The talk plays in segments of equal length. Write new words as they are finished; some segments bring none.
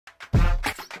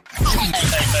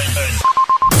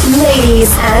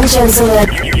Ladies and gentlemen,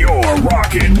 you're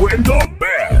rocking with the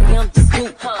best.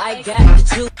 I got the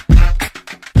truth.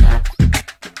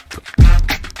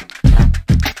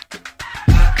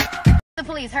 The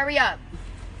police, hurry up.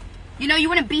 You know you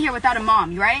wouldn't be here without a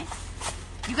mom, right?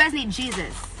 You guys need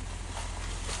Jesus.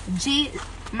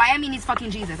 Miami needs fucking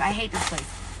Jesus. I hate this place.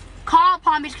 Call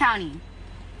Palm Beach County.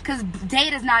 Because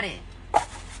Dade is not it.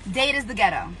 Dade is the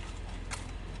ghetto.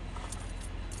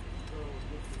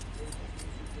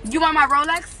 You want my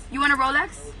Rolex? You want a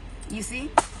Rolex? You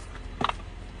see?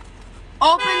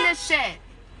 Open this shit.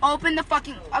 Open the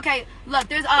fucking... Okay, look,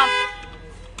 there's...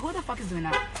 Who the fuck is doing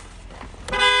that?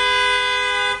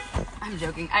 I'm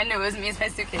joking. I knew it was me. It's my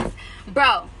suitcase.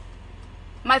 Bro,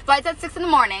 my flight's at 6 in the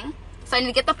morning, so I need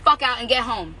to get the fuck out and get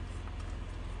home.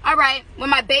 Alright,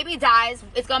 when my baby dies,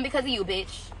 it's gonna be because of you,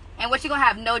 bitch. And what you gonna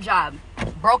have? No job.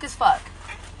 Broke as fuck.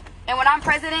 And when I'm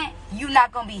president, you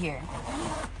not gonna be here.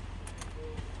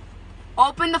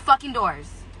 Open the fucking doors.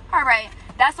 Alright,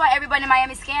 that's why everybody in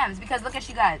Miami scams, because look at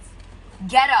you guys.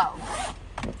 Ghetto.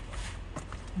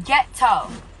 Ghetto.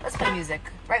 Let's play music.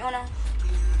 Right, Una?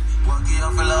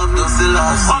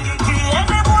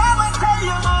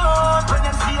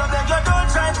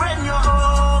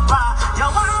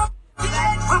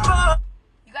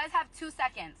 You guys have 2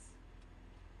 seconds,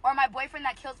 or my boyfriend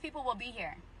that kills people will be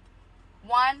here.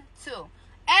 1, 2.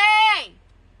 Hey!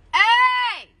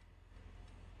 Hey!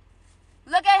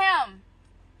 Look at him.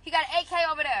 He got an AK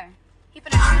over there. He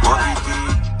finna shoot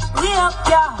you. We up,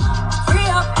 yeah. Free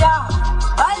up, yeah.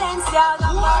 Balance, yeah.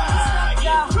 Balance,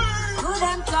 yeah. Do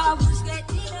them jobs, get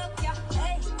it up, yeah.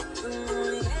 Hey.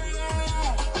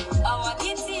 Yeah. Our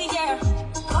kids here.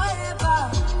 Forever.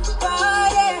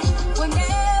 Party.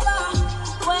 Whenever.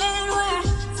 When we're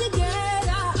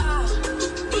together.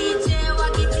 DJ,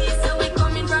 walk it is. So we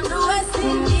coming from the West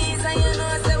Indies. And you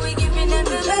know, so we giving them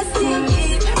the best Indies.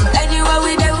 Anywhere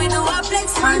we there, we do our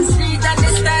flex on street. And the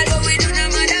style we do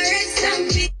them on the rest and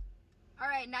beat.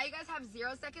 Alright, now you guys have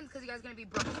 0 seconds because you guys are going to be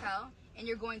broke as hell. And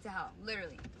you're going to hell.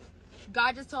 Literally.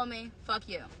 God just told me, fuck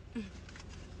you.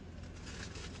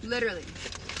 Literally.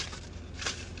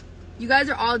 You guys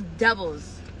are all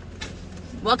devils.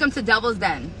 Welcome to Devil's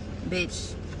Den,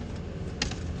 bitch.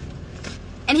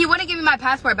 And he wouldn't give me my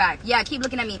passport back. Yeah, keep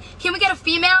looking at me. Can we get a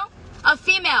female? A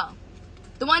female.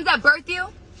 The ones that birthed you?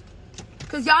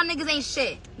 Because y'all niggas ain't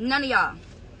shit. None of y'all.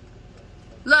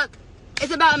 Look,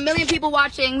 it's about 1 million people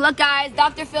watching. Look, guys,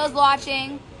 Dr. Phil's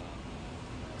watching.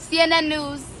 CNN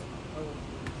News.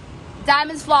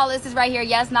 DymondsFlawless is right here.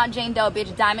 Yes, not Jane Doe,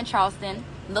 bitch. Diamond Charleston.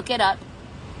 Look it up.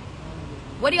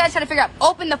 What are you guys trying to figure out?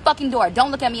 Open the fucking door. Don't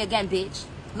look at me again, bitch.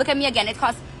 Look at me again. It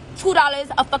costs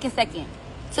 $2 a fucking second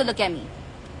to look at me.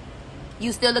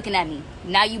 You still looking at me.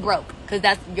 Now you broke. Because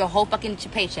that's your whole fucking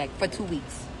paycheck for 2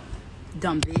 weeks.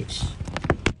 Dumb bitch.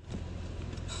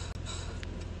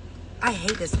 I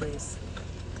hate this place.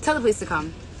 Tell the police to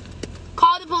come.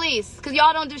 Call the police. Because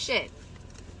y'all don't do shit.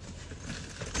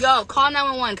 Yo, call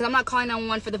 911, because I'm not calling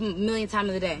 911 for the millionth time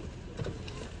of the day.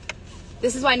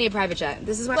 This is why I need a private jet.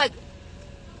 This is why, like...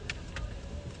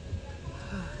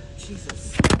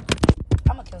 Jesus.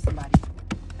 I'm gonna kill somebody.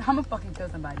 I'm gonna fucking kill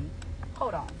somebody.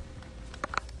 Hold on.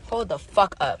 Hold the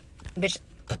fuck up. Bitch,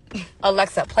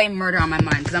 Alexa, play murder on my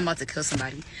mind, because I'm about to kill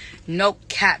somebody. No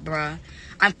cat, bruh.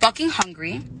 I'm fucking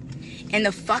hungry. And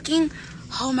the fucking...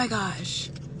 Oh my gosh.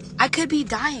 I could be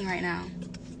dying right now.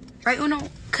 Right, Uno?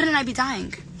 Couldn't I be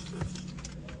dying?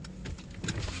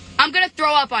 I'm gonna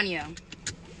throw up on you.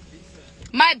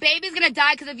 My baby's gonna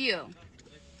die because of you.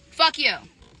 Fuck you.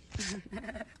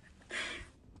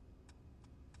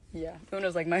 Yeah,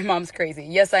 Uno's like, my mom's crazy.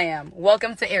 Yes, I am.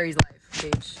 Welcome to Aries life,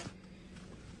 bitch.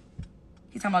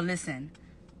 He's talking about listen.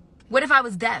 What if I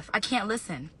was deaf? I can't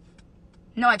listen.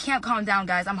 No, I can't calm down,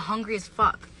 guys. I'm hungry as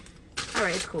fuck.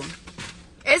 Alright, it's cool.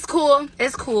 It's cool.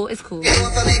 It's cool. It's cool.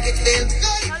 Tell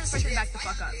this person back the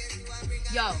fuck up.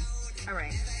 Yo.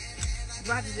 Alright.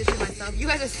 Do I have to do this shit myself? You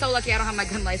guys are so lucky I don't have my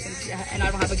gun license and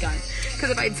I don't have a gun. Because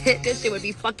if I did, this shit would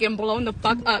be fucking blown the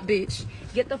fuck up, bitch.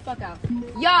 Get the fuck out.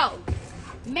 Yo!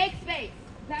 Make space.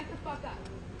 Back the fuck up.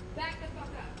 Back the fuck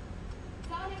up.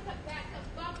 Tell him to back the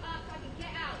fuck up so I can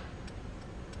get out.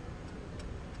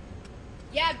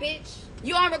 Yeah, bitch.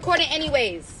 You aren't recording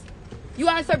anyways. You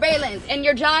on surveillance and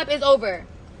your job is over.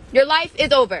 Your life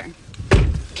is over.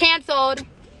 Cancelled.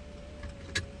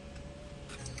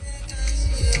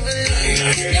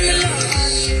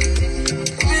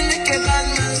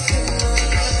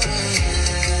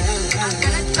 I'm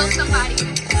gonna kill somebody.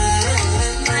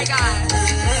 Oh my god.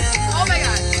 Oh my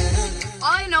god.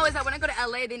 All I know is that when I go to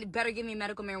LA, they better give me a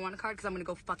medical marijuana card because I'm gonna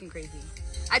go fucking crazy.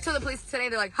 I told the police today,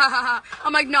 they're like, ha ha ha.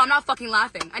 I'm like, no, I'm not fucking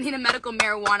laughing. I need a medical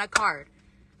marijuana card.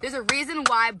 There's a reason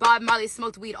why Bob Marley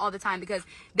smoked weed all the time, because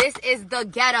this is the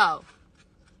ghetto.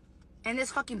 And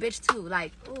this fucking bitch too.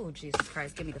 Like, oh, Jesus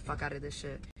Christ, get me the fuck out of this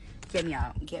shit. Get me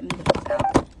out. Get me the fuck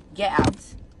out. Get out.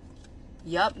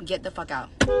 Yup, get the fuck out.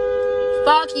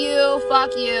 Fuck you.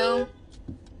 Fuck you.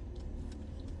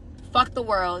 Fuck the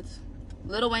world.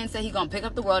 Lil Wayne said he gonna pick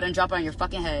up the world and drop it on your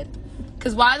fucking head.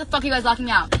 Cause why the fuck are you guys locking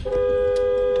me out?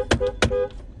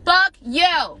 Fuck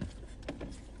you.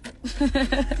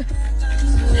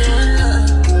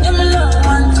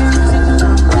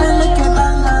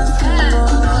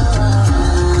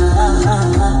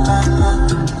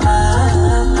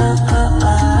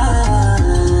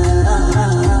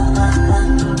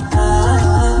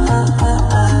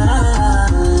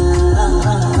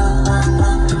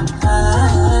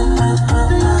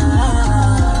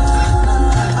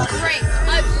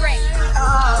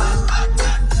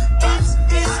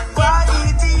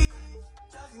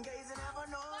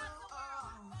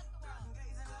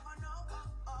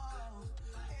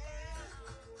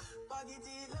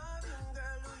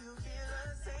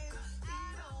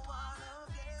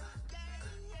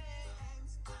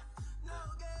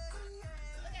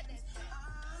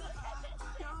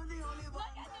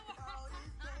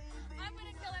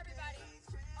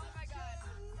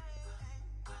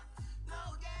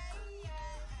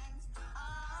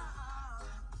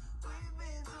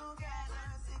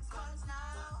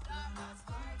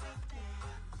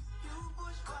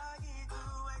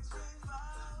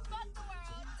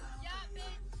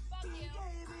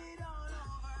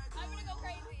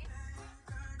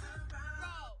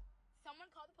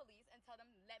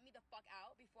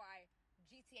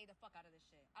 GTA the fuck out of this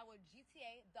shit. I would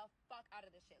GTA the fuck out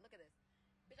of this shit. Look at this.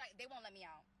 Bitch, they won't let me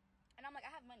out. And I'm like,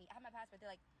 I have money. I have my passport.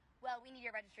 They're like, well, we need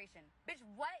your registration. Bitch,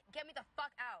 what? Get me the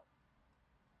fuck out.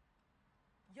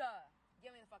 Yeah.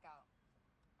 Get me the fuck out.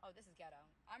 Oh, this is ghetto.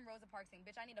 I'm Rosa Parks saying,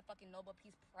 bitch, I need a fucking Nobel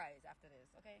Peace Prize after this,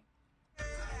 okay?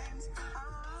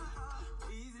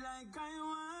 He's like, I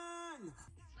won.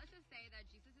 Let's just say that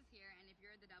Jesus is here, and if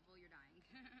you're the devil, you're dying.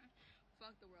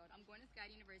 Fuck the world. I'm going to Sky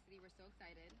University. We're so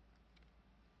excited.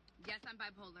 Yes, I'm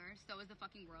bipolar. So is the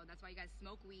fucking world. That's why you guys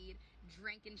smoke weed,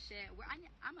 drink and shit.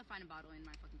 I'm gonna find a bottle in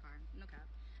my fucking car. No cap.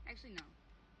 Actually, no.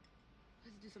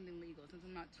 Let's do something legal since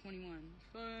I'm not 21.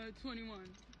 21.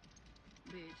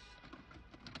 Bitch.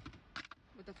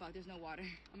 What the fuck? There's no water.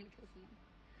 I'm gonna kill someone.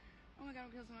 Oh my god,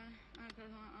 I'm gonna kill someone. I'm gonna kill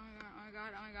someone. Oh my god, oh my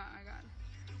god, oh my god, oh my god.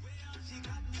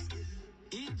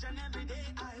 Each and every day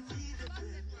I see the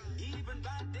thrill. Even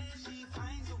bad days she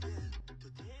finds a will to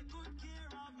take good care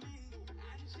of me.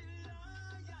 And she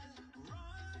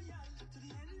royal, to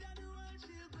the end of the world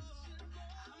she'll go.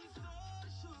 I'm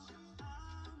so shook,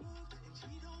 I'm hooked, and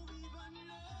she don't even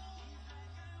know.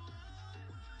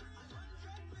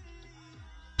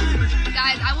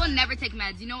 Guys, I will never take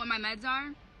meds. You know what my meds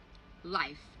are?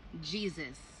 Life.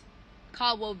 Jesus.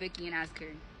 Call Wo Vicky and ask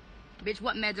her. Bitch,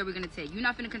 what meds are we gonna take? You're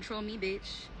not finna control me,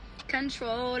 bitch.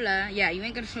 Controller. Yeah, you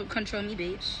ain't gonna control me,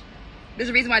 bitch. There's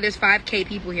a reason why there's 5K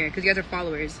people here, because you guys are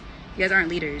followers. You guys aren't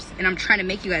leaders. And I'm trying to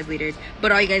make you guys leaders,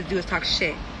 but all you guys do is talk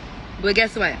shit. But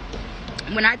guess what?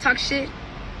 When I talk shit,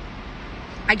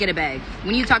 I get a bag.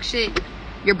 When you talk shit,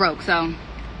 you're broke, so.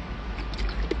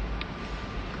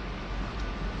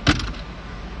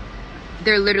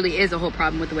 There literally is a whole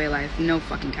problem with the way of life. No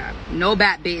fucking cap. No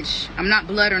bat, bitch. I'm not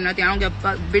blood or nothing. I don't give a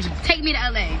fuck. Bitch, take me to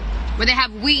LA where they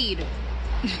have weed.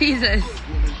 Jesus.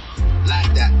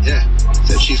 Like that, yeah.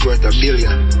 So she's worth $1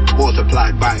 million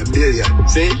multiplied by $1 billion.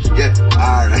 See? Yeah.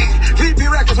 All right. VP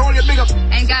Records, hold your big up.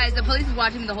 And guys, the police is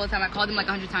watching me the whole time. I called them like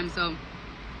 100 times. So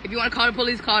if you want to call the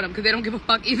police, call them, because they don't give a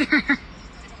fuck either.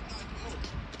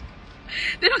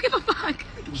 They don't give a fuck.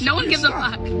 No one gives a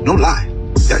fuck. No lie.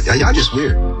 Y'all just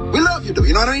weird. We love you, though.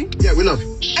 You know what I mean? Yeah, we love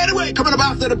you. Anyway, coming up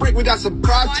after the break, we got some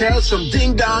cartel, some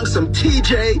ding dong, some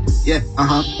TJ. Yeah,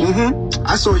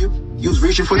 I saw you. You was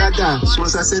reaching for that dime. As soon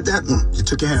as I said that, you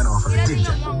took your hand off of the DJ.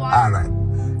 All right.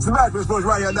 It's the Backwards Sports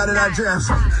right here, 99 Jams.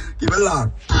 Keep it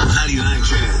loud. 99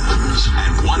 Jams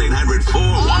and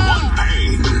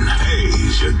 1-800-411-PAIN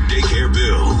pays your daycare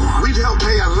bill. We've helped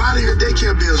pay a lot of your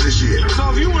daycare bills this year. So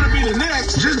if you want to be the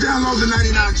next, just download the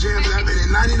 99 Jams app and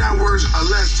in 99 words or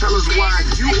less, tell us why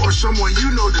you or someone you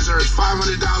know deserves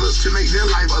 $500 to make their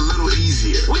life a little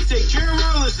easier. we take care of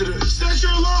our listeners. Set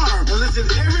your alarm and listen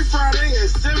every Friday at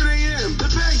 7 a.m. The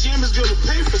Bag Jam is going to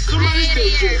pay for somebody's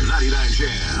daycare. 99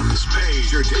 Jams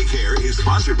pays your daycare is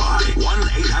sponsored by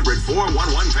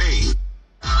 1-800-411-PAIN.